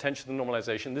paid proper attention to the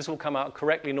normalization, this will come out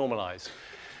correctly normalized.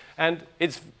 And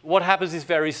what happens is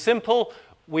very simple.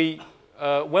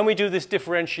 When we do this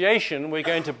differentiation, we're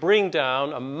going to bring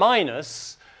down a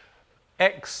minus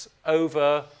x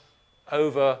over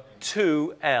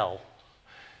 2L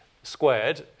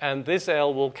squared, and this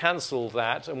L will cancel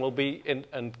that, and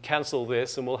and cancel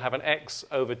this, and we'll have an x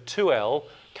over 2L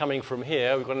coming from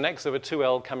here. We've got an x over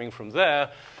 2L coming from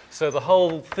there. So the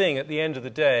whole thing at the end of the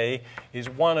day is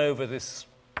 1 over this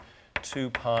 2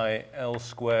 pi L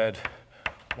squared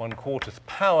 1/4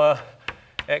 power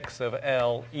x over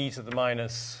L e to the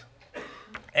minus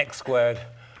x squared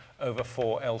over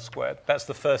 4L squared. That's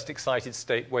the first excited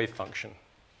state wave function.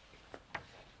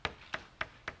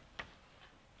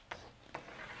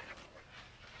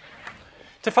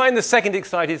 To find the second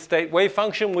excited state wave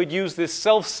function, we'd use this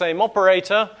self-same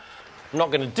operator. I'm not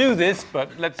going to do this,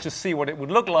 but let's just see what it would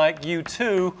look like.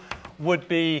 U2 would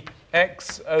be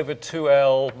x over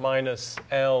 2L minus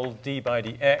L d by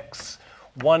dx,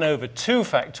 1 over 2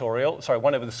 factorial, sorry,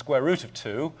 1 over the square root of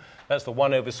 2. That's the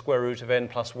 1 over square root of n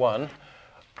plus 1,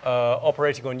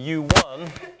 operating on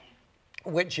U1,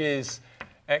 which is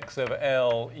x over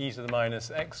L e to the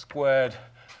minus x squared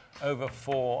over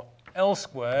 4L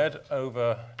squared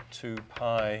over 2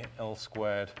 pi L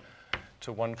squared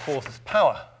to 1/4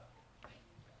 power.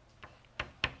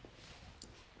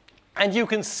 And you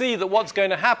can see that what's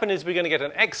going to happen is we're going to get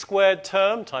an x squared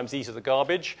term times e to the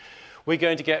garbage. We're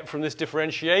going to get, from this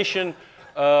differentiation,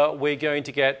 we're going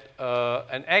to get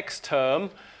an x term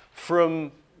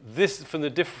from this,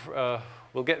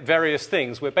 we'll get various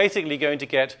things. We're basically going to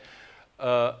get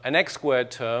an x squared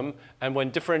term, and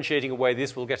when differentiating away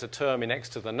this, we'll get a term in x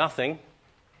to the nothing.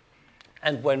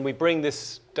 And when we bring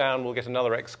this down, we'll get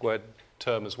another x squared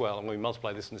term as well. And when we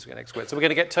multiply this and this, we get x squared. So we're going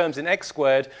to get terms in x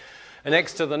squared and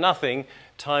x to the nothing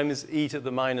times e to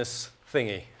the minus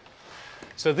thingy.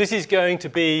 So this is going to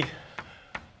be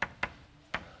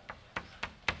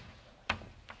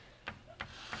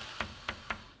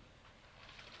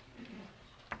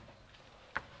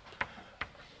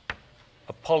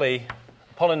a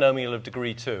polynomial of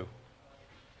degree 2.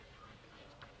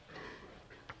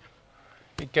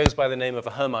 It goes by the name of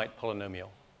a Hermite polynomial.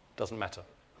 Doesn't matter.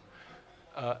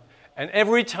 And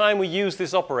every time we use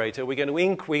this operator, we're going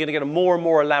to get a more and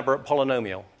more elaborate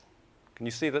polynomial. Can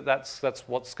you see that that's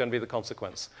what's going to be the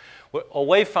consequence? Our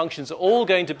wave functions are all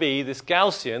going to be this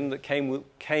Gaussian that came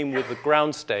with the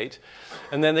ground state,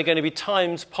 and then they're going to be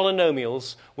times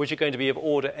polynomials which are going to be of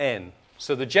order n.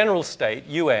 So the general state,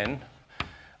 un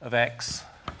of x,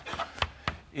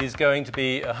 is going to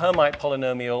be a Hermite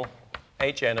polynomial,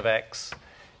 hn of x,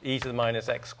 e to the minus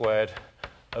x squared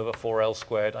over 4L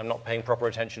squared. I'm not paying proper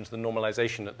attention to the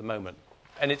normalization at the moment.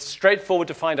 And it's straightforward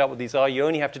to find out what these are. You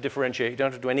only have to differentiate. You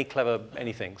don't have to do any clever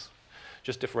anythings.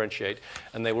 Just differentiate,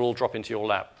 and they will all drop into your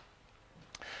lap.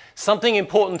 Something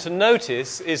important to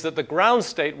notice is that the ground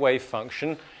state wave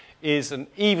function is an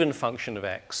even function of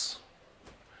x,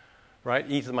 right?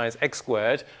 E to the minus x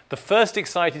squared. The first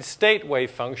excited state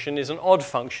wave function is an odd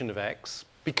function of x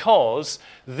because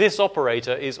this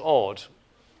operator is odd.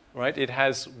 Right? It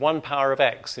has 1 power of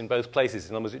x in both places.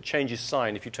 In other words, it changes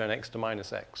sign if you turn x to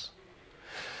minus x.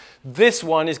 This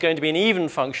one is going to be an even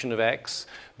function of x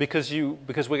because we're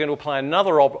going to apply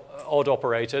another odd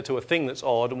operator to a thing that's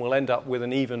odd, and we'll end up with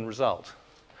an even result.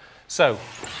 So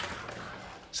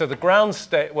the ground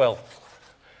state,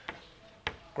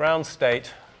 ground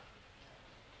state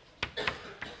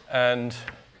and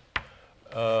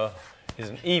is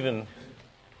an even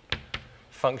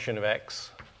function of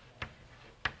x.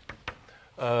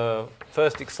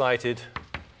 First excited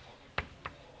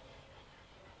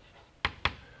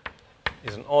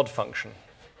is an odd function,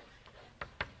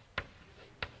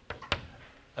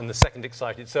 and the second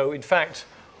excited. So in fact,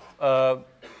 un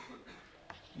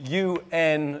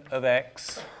of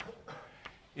x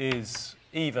is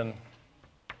even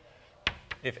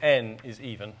if n is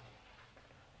even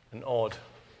and odd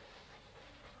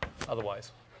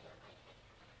otherwise.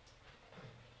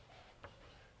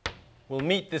 We'll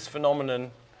meet this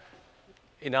phenomenon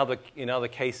in other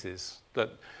cases, that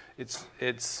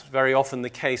it's very often the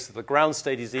case that the ground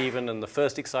state is even and the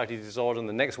first excited is odd and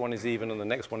the next one is even and the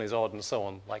next one is odd and so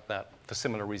on, like that, for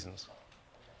similar reasons.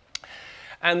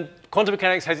 And quantum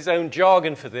mechanics has its own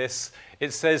jargon for this.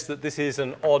 It says that this is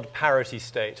an odd parity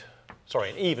state.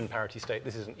 Sorry, an even parity state.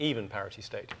 This is an even parity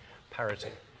state. Parity.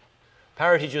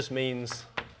 Parity just means,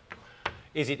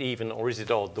 is it even or is it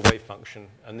odd, the wave function?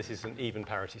 And this is an even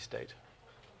parity state.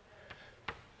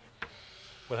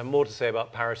 We'll have more to say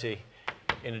about parity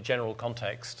in a general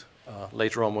context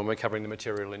later on when we're covering the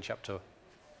material in chapter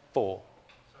 4.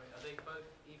 Sorry,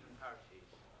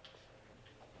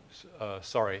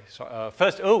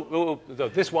 First,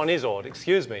 this one is odd.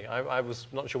 Excuse me. I was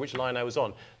not sure which line I was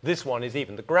on. This one is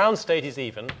even. The ground state is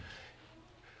even.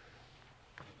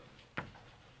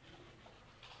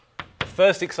 The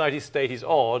first excited state is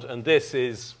odd, and this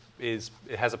it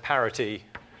has a parity.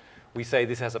 We say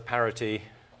this has a parity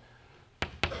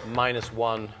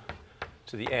 -1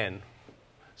 to the n,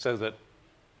 so that,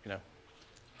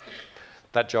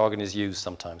 that jargon is used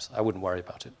sometimes. I wouldn't worry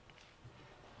about it.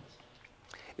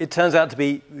 It turns out to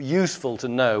be useful to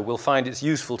know. We'll find it's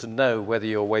useful to know whether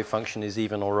your wave function is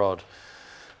even or odd.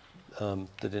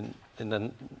 That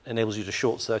then enables you to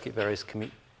short circuit various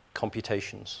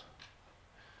computations.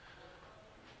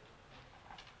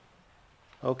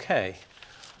 Okay.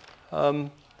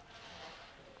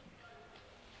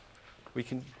 We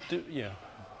can do,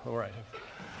 all right.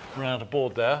 I've run out of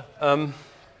board there.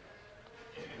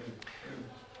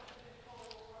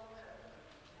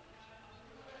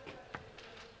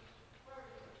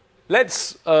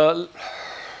 Let's have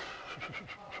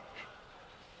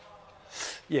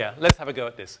a go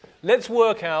at this. Let's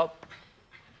work out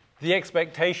the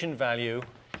expectation value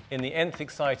in the nth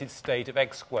excited state of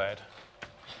x squared.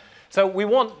 So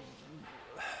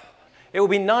it would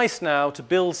be nice now to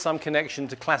build some connection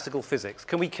to classical physics.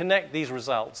 Can we connect these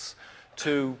results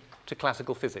to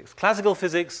classical physics? Classical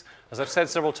physics, as I've said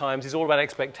several times, is all about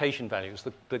expectation values.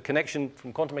 The connection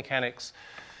from quantum mechanics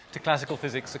to classical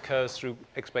physics occurs through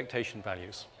expectation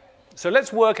values. So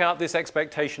let's work out this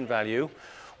expectation value,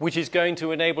 which is going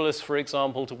to enable us, for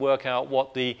example, to work out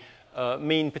what the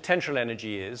mean potential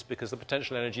energy is, because the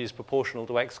potential energy is proportional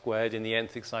to x squared in the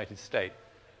nth excited state.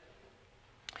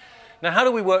 Now, how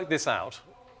do we work this out?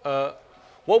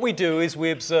 What we do is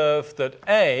we observe that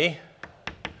A,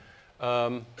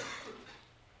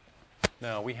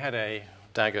 now we had a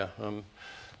dagger.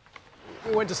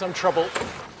 We went to some trouble.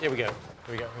 Here we go.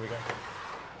 Here we go. Here we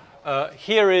go.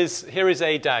 Here is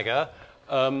a dagger.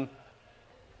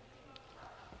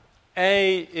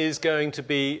 A is going to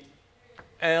be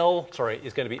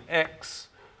is going to be x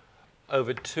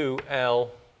over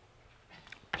 2L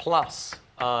plus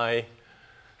I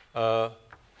L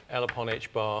upon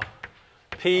h bar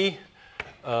p,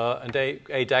 and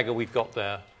a dagger we've got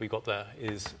there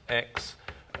is x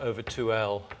over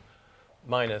 2L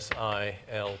minus I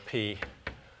L p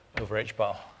over h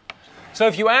bar. So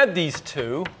if you add these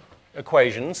two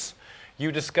equations,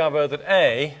 you discover that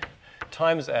A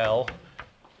times L,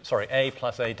 A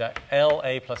plus A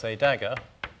dagger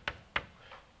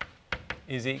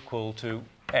is equal to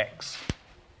X.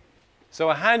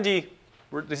 So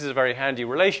this is a very handy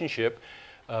relationship.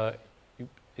 It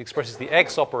expresses the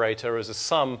X operator as a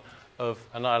sum of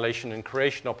annihilation and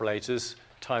creation operators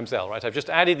times L, right? I've just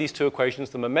added these two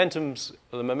equations. The momenta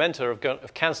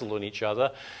have cancelled on each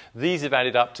other. These have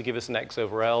added up to give us an X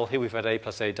over L. Here we've had A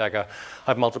plus A dagger.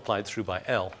 I've multiplied through by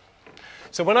L.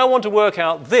 So when I want to work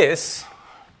out this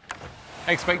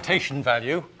expectation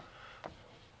value,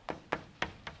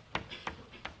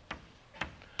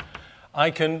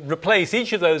 I can replace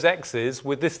each of those x's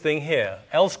with this thing here.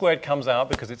 L squared comes out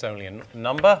because it's only a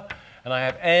number, and I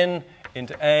have n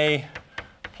into A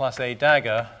plus A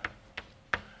dagger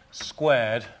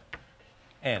squared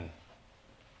n.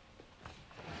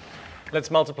 Let's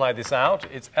multiply this out.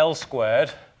 It's L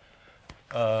squared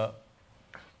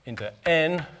into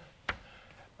n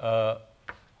A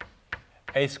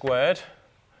squared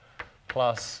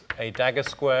plus A dagger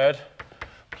squared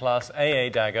plus AA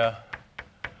dagger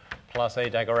plus A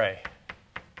dagger A.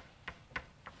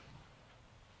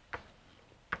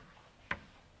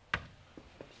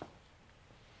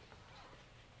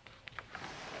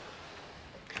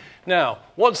 Now,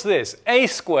 what's this? A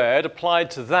squared applied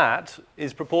to that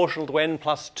is proportional to n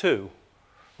plus 2,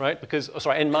 right?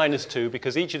 N minus 2,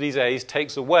 because each of these A's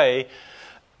takes away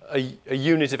a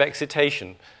unit of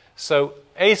excitation. So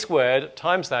A squared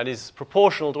times that is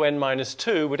proportional to n minus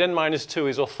 2, but n minus 2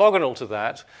 is orthogonal to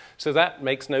that, so that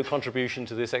makes no contribution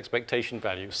to this expectation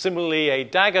value. Similarly, A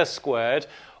dagger squared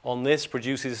on this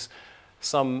produces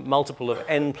some multiple of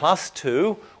n plus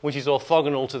 2, which is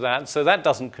orthogonal to that, so that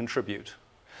doesn't contribute.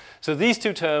 So these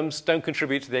two terms don't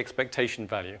contribute to the expectation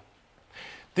value.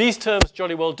 These terms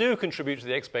jolly well do contribute to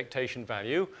the expectation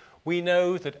value. We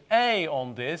know that A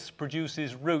on this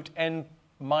produces root n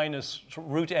times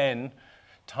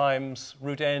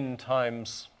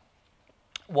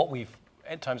what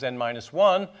times n minus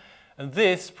 1, and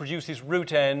this produces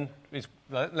root n.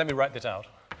 Let me write that out.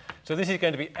 So this is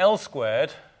going to be L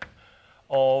squared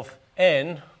of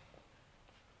n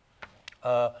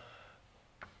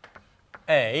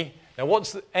A. Now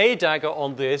what's the A dagger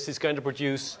on this is going to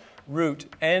produce root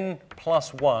n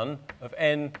plus 1 of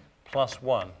n plus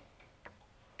 1.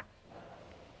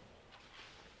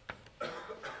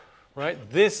 right?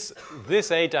 This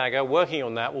A dagger, working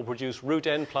on that, will produce root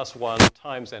n plus 1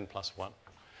 times n plus 1.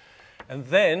 And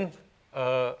then,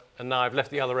 and now I've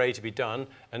left the other A to be done,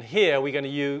 and here we're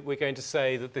going to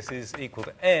say that this is equal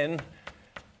to n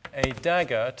A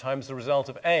dagger times the result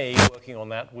of A working on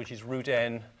that, which is root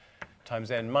n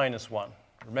times n minus 1.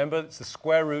 Remember, it's the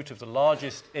square root of the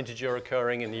largest integer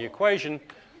occurring in the equation.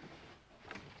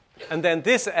 And then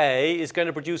this A is going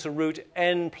to produce a root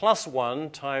n plus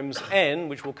 1 times n,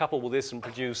 which will couple with this and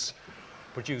produce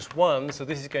 1. So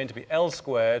this is going to be L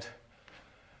squared.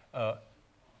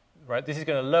 Right, this is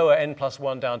going to lower n plus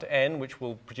 1 down to n, which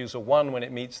will produce a 1 when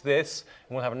it meets this.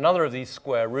 And we'll have another of these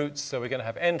square roots, so we're going to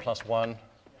have n plus 1.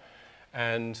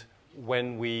 And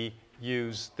when we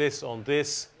use this on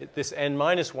this, this n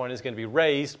minus 1 is going to be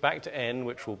raised back to n,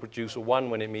 which will produce a 1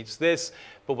 when it meets this.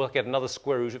 But we'll get another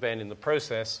square root of n in the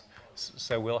process.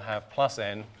 So we'll have plus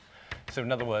n. So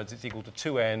in other words, it's equal to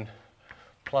 2n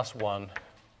plus 1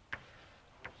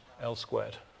 L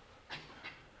squared.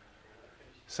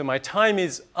 So my time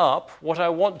is up. What I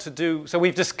want to do, so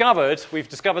we've discovered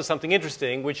something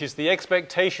interesting, which is the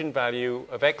expectation value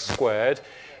of x squared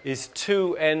is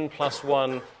 2n plus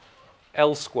 1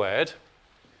 L squared.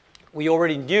 We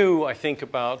already knew, I think,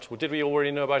 about, well, did we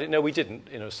already know about it? No, we didn't,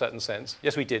 in a certain sense.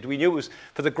 Yes, we did. We knew it was,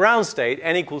 for the ground state,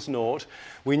 n equals 0.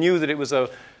 We knew that it was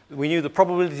we knew the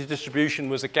probability distribution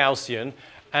was a Gaussian,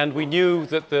 and we knew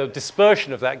that the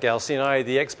dispersion of that Gaussian, i.e.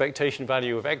 the expectation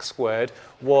value of x squared,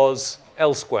 was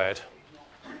L squared.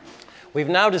 We've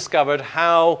now discovered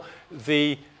how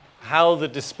the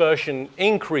dispersion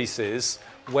increases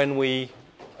when we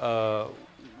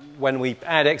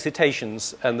add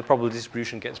excitations and the probability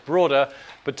distribution gets broader.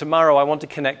 But tomorrow I want to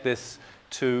connect this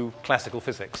to classical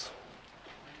physics.